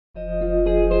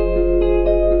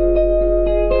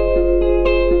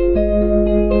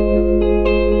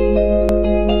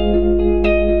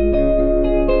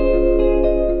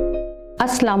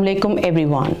Assalamu alaikum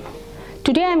everyone.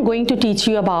 Today I am going to teach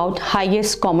you about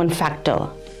highest common factor.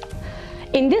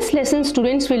 In this lesson,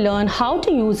 students will learn how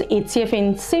to use HCF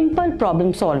in simple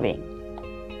problem solving.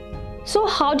 So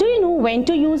how do you know when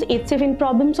to use HCF in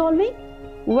problem solving?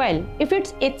 Well, if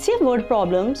it's HCF word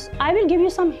problems, I will give you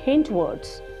some hint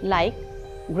words like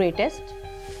greatest,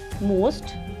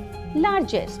 most,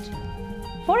 largest.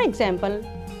 For example,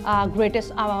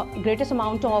 greatest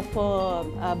amount of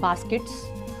baskets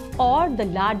or the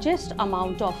largest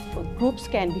amount of groups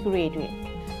can be created.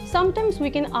 Sometimes we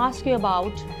can ask you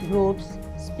about groups,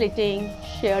 splitting,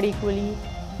 shared equally,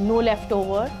 no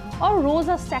leftover, or rows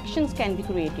or sections can be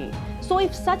created. So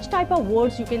if such type of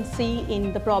words you can see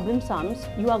in the problem sums,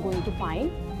 you are going to find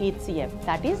HCF,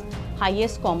 that is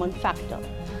highest common factor.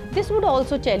 This would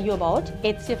also tell you about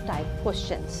HCF type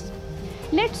questions.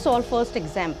 Let's solve first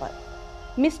example.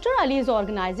 Mr. Ali is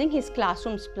organizing his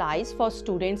classroom supplies for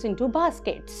students into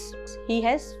baskets. He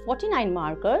has 49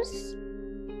 markers.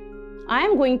 I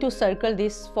am going to circle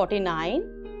this 49.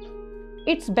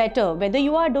 It's better whether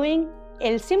you are doing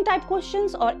LCM type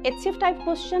questions or HCF type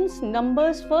questions.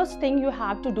 Numbers, first thing you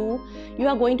have to do, you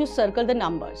are going to circle the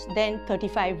numbers. Then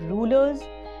 35 rulers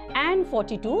and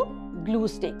 42 glue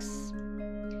sticks.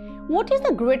 What is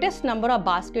the greatest number of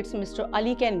baskets Mr.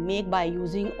 Ali can make by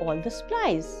using all the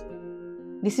supplies?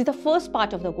 This is the first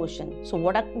part of the question. So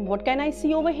what can I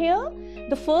see over here?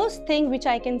 The first thing which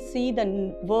I can see,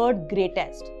 the word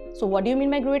greatest. So what do you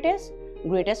mean by greatest?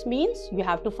 Greatest means you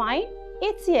have to find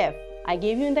HCF. I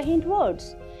gave you in the hint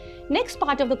words. Next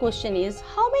part of the question is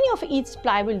how many of each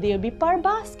supply will there be per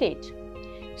basket?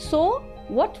 So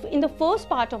what in the first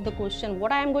part of the question,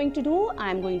 what I am going to do?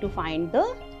 I am going to find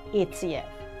the HCF.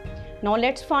 Now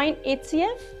let's find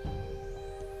HCF.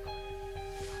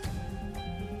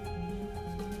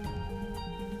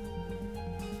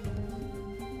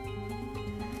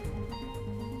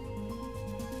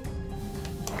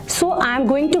 So I am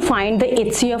going to find the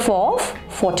HCF of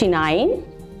 49,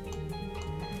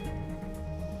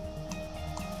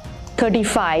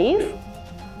 35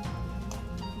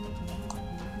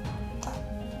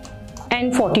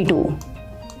 and 42.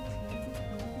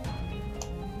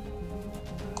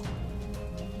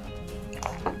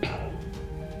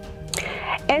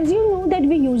 As you know that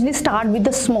we usually start with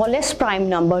the smallest prime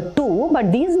number 2,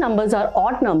 but these numbers are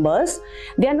odd numbers.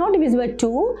 They are not divisible by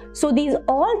 2. So these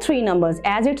all three numbers,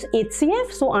 as it's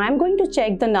HCF, so I am going to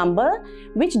check the number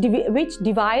which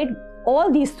divide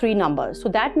all these three numbers. So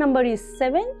that number is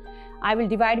 7. I will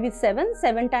divide with 7.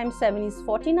 7 times 7 is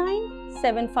 49.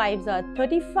 7 5s are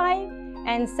 35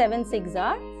 and 7 6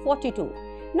 are 42.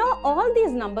 Now all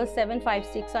these numbers 7, 5,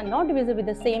 6 are not divisible with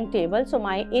the same table. So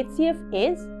my HCF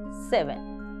is 7.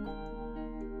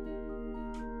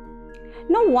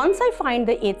 Now once I find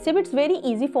the HCF, it's very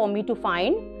easy for me to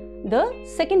find the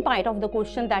second part of the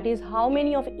question, that is how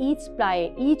many of each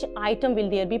supply, each item will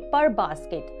there be per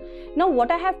basket. Now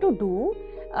what I have to do,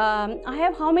 I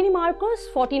have how many markers?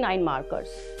 49 markers.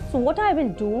 So what I will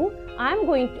do, I am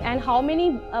going to, and how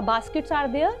many baskets are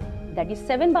there? That is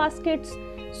 7 baskets.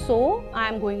 So I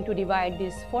am going to divide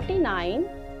this 49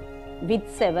 with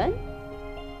 7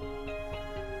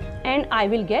 and I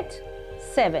will get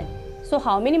 7. So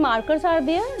how many markers are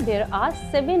there? There are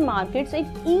 7 markers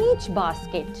in each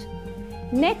basket.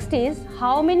 Next is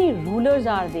how many rulers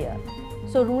are there?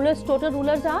 So total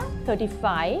rulers are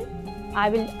 35. I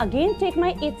will again take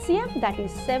my HCF, that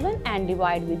is 7, and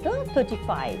divide with the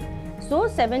 35. So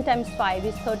 7 times 5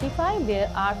 is 35. There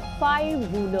are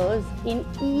 5 rulers in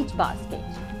each basket.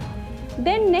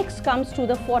 Then next comes to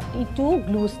the 42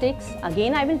 glue sticks.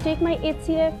 Again I will take my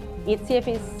HCF. HCF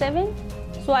is 7.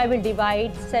 So I will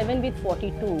divide 7 with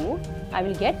 42. I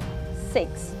will get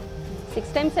 6. 6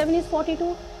 times 7 is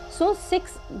 42. So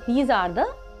 6, these are the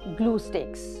glue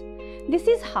sticks. This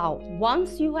is how,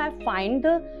 once you have find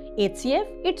the HCF,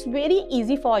 it's very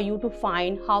easy for you to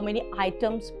find how many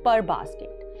items per basket.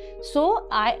 So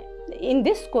in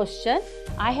this question,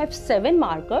 I have 7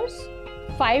 markers,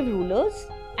 5 rulers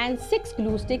and 6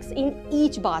 glue sticks in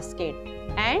each basket.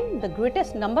 And the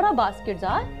greatest number of baskets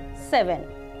are 7.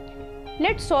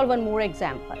 Let's solve one more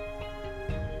example.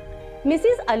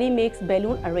 Mrs. Ali makes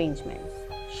balloon arrangements.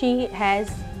 She has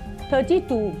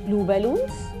 32 blue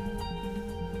balloons,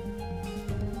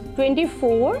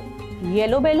 24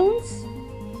 yellow balloons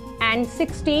and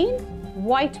 16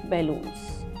 white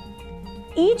balloons.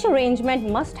 Each arrangement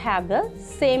must have the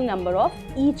same number of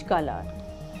each color.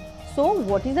 So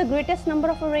what is the greatest number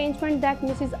of arrangement that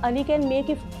Mrs. Ali can make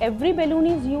if every balloon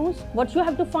is used? What you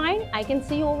have to find? I can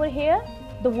see over here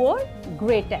the word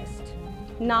greatest.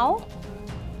 Now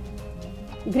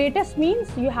greatest means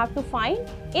you have to find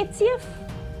HCF.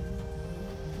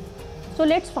 So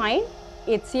let's find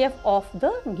HCF of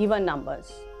the given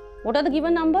numbers. What are the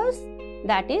given numbers?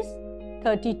 That is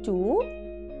 32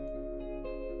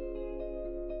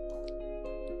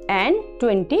 and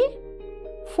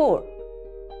 24.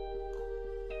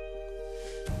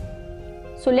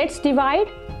 So let's divide.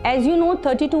 As you know,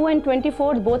 32 and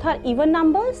 24 both are even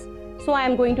numbers. So I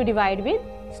am going to divide with,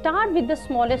 start with the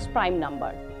smallest prime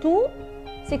number, 2.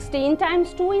 16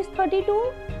 times 2 is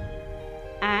 32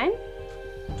 and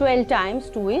 12 times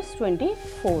 2 is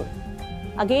 24.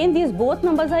 Again, these both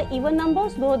numbers are even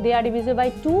numbers, though they are divisible by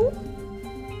 2.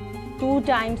 2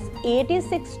 times 8 is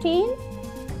 16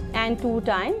 and 2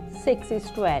 times 6 is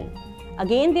 12.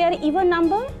 Again, they are even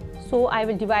number, so I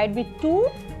will divide with 2.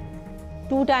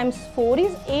 2 times 4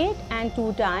 is 8 and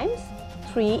 2 times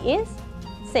 3 is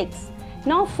 6.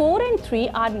 Now 4 and 3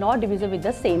 are not divisible with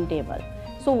the same table.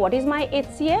 So what is my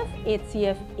HCF?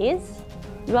 HCF is,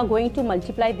 you are going to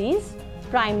multiply these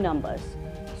prime numbers.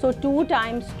 So 2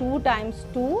 times 2 times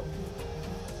 2,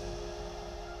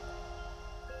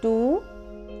 2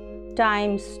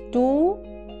 times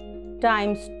 2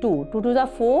 times 2. 2 2s are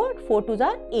 4, 4 2s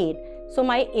are 8. So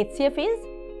my HCF is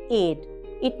 8.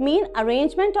 It means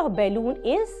arrangement of balloon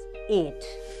is 8.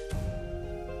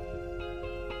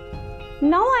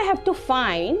 Now I have to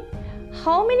find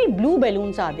how many blue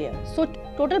balloons are there. So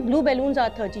total blue balloons are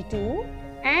 32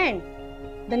 and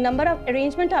the number of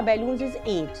arrangement of balloons is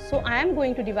 8. So I am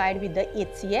going to divide with the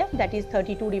HCF, that is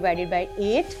 32 divided by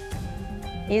 8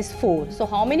 is 4. So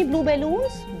how many blue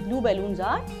balloons? Blue balloons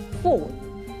are 4.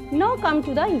 Now come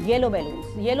to the yellow balloons.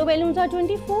 Yellow balloons are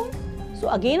 24. So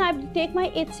again I will take my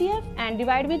HCF and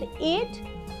divide with 8.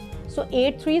 So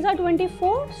 8 3s are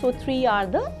 24. So 3 are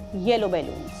the yellow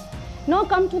balloons. Now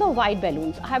come to the white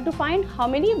balloons. I have to find how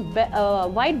many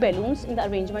white balloons in the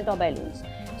arrangement of balloons.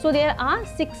 So there are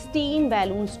 16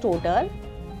 balloons total.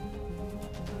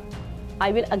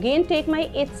 I will again take my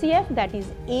HCF, that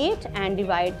is 8, and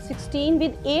divide 16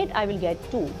 with 8, I will get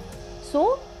 2.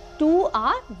 So 2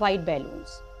 are white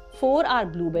balloons, 4 are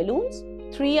blue balloons,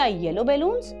 3 are yellow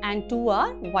balloons and 2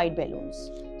 are white balloons.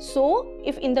 So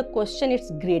if in the question it's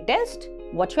greatest,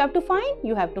 what you have to find?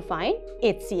 You have to find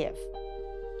HCF.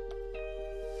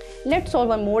 Let's solve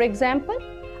one more example.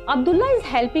 Abdullah is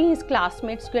helping his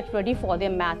classmates get ready for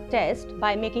their math test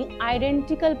by making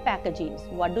identical packages.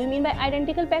 What do you mean by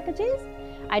identical packages?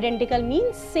 Identical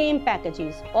means same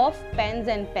packages of pens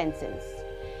and pencils.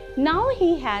 Now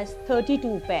he has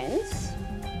 32 pens,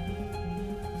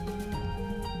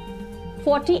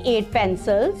 48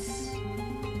 pencils.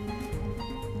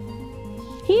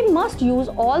 He must use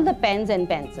all the pens and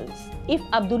pencils if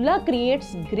Abdullah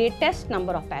creates greatest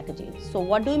number of packages. So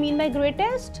what do you mean by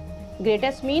greatest?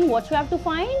 Greatest mean what you have to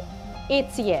find?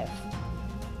 HCF.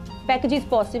 Package is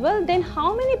possible, then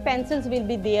how many pencils will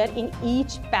be there in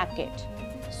each packet?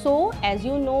 So as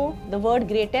you know, the word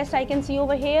greatest I can see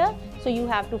over here. So you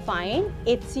have to find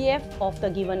HCF of the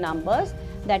given numbers,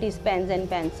 that is pens and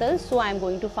pencils. So I am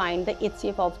going to find the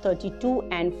HCF of 32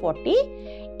 and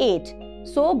 48.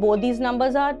 So both these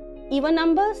numbers are even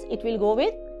numbers. It will go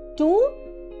with 2.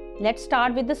 Let's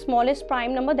start with the smallest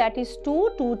prime number, that is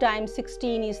 2. 2 times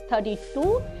 16 is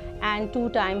 32 and 2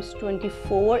 times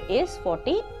 24 is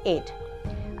 48.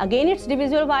 Again it's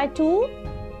divisible by 2.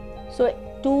 So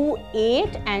 2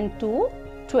 8 and 2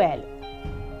 12.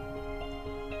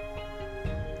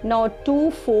 Now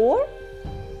 2 4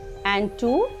 and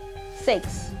 2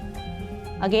 6.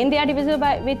 Again they are divisible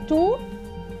by with 2.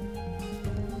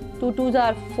 2 2s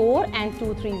are 4 and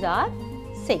 2 3s are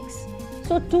 6.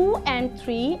 So 2 and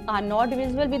 3 are not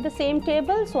divisible with the same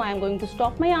table. So I am going to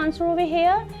stop my answer over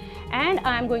here and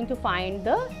I am going to find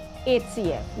the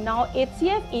HCF. Now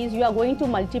HCF is, you are going to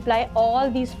multiply all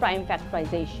these prime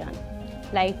factorization,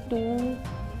 like 2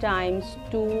 times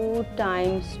 2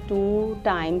 times 2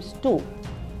 times 2.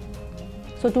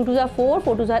 So 2 2s are 4,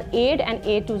 4 2s are 8 and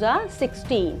 8 2s are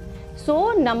 16.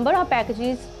 So number of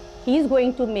packages he is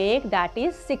going to make, that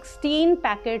is 16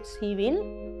 packets he will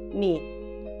make.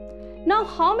 Now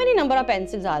how many number of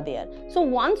pencils are there? So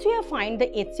once you have find the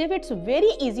HCF, it's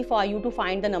very easy for you to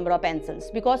find the number of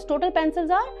pencils because total pencils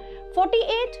are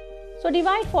 48. So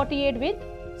divide 48 with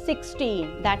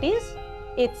 16, that is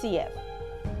HCF.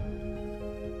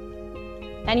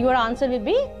 And your answer will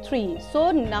be 3. So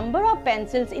number of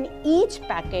pencils in each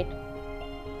packet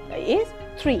is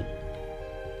 3.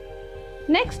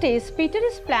 Next is, Peter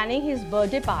is planning his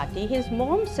birthday party. His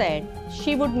mom said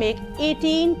she would make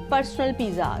 18 personal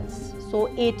pizzas. So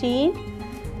 18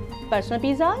 personal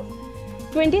pizzas,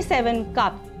 27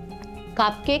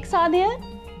 cupcakes are there,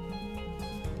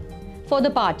 for the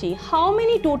party. How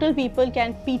many total people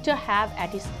can Peter have at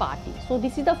his party? So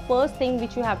this is the first thing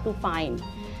which you have to find.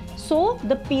 So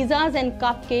the pizzas and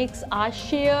cupcakes are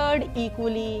shared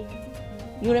equally.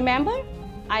 You remember?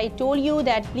 I told you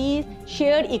that please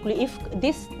shared equally. If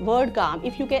this word comes,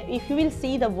 if you will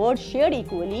see the word shared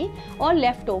equally or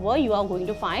leftover, you are going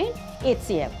to find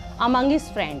HCF among his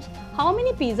friends. How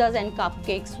many pizzas and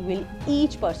cupcakes will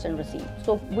each person receive?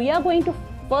 So we are going to,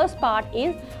 first part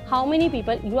is how many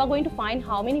people, you are going to find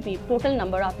how many people, total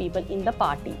number of people in the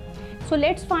party. So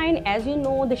let's find, as you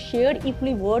know, the shared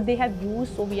equally word they have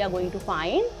used, so we are going to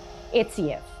find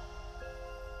HCF.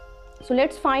 So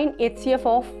let's find HCF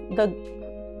of the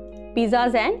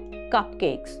pizzas and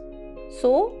cupcakes.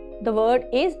 So the word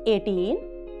is 18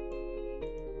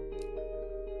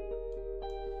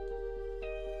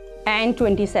 and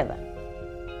 27.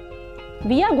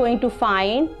 We are going to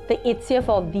find the HCF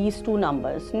of these two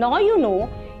numbers. Now you know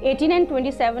 18 and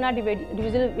 27 are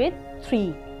divisible with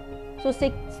 3. So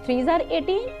 6 3s are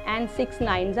 18 and 6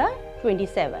 9s are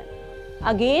 27.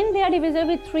 Again they are divisible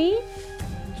with 3.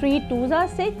 3 2s are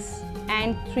 6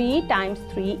 and 3 times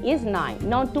 3 is 9.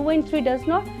 Now 2 and 3 does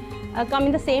not come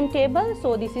in the same table.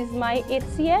 So this is my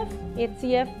HCF.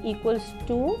 HCF equals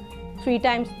to 3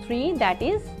 times 3, that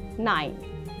is 9.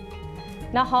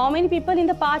 Now how many people in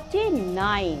the party?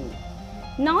 9.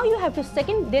 Now you have to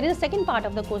there is a second part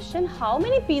of the question. How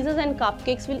many pizzas and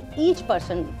cupcakes will each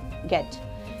person get?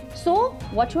 So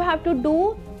what you have to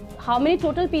do, how many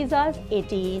total pizzas?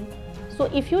 18. So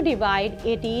if you divide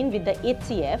 18 with the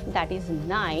HCF, that is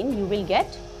 9, you will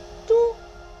get 2.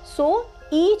 So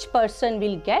each person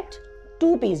will get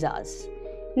 2 pizzas.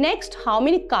 Next, how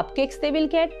many cupcakes they will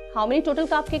get? How many total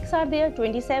cupcakes are there?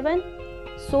 27.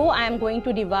 So I am going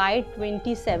to divide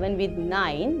 27 with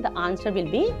 9. The answer will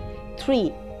be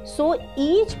 3. So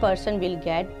each person will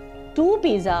get 2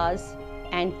 pizzas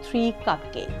and 3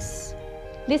 cupcakes.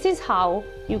 This is how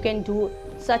you can do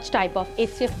such type of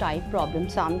HCF type problem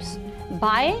sums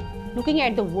by looking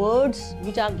at the words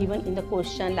which are given in the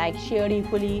question, like shared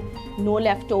equally, no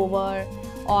leftover,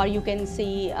 or you can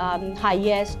see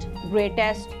highest,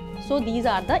 greatest. So these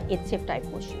are the HCF type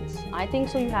questions. I think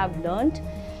so you have learned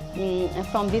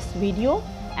from this video,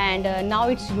 and now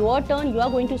it's your turn. You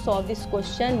are going to solve this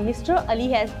question. Mr. Ali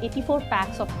has 84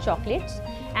 packs of chocolates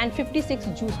and 56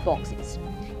 juice boxes.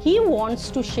 He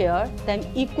wants to share them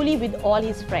equally with all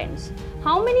his friends.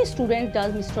 How many students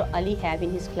does Mr. Ali have in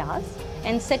his class?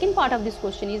 And second part of this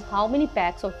question is how many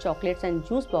packs of chocolates and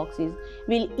juice boxes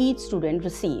will each student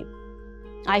receive?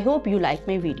 I hope you like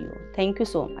my video. Thank you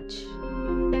so much.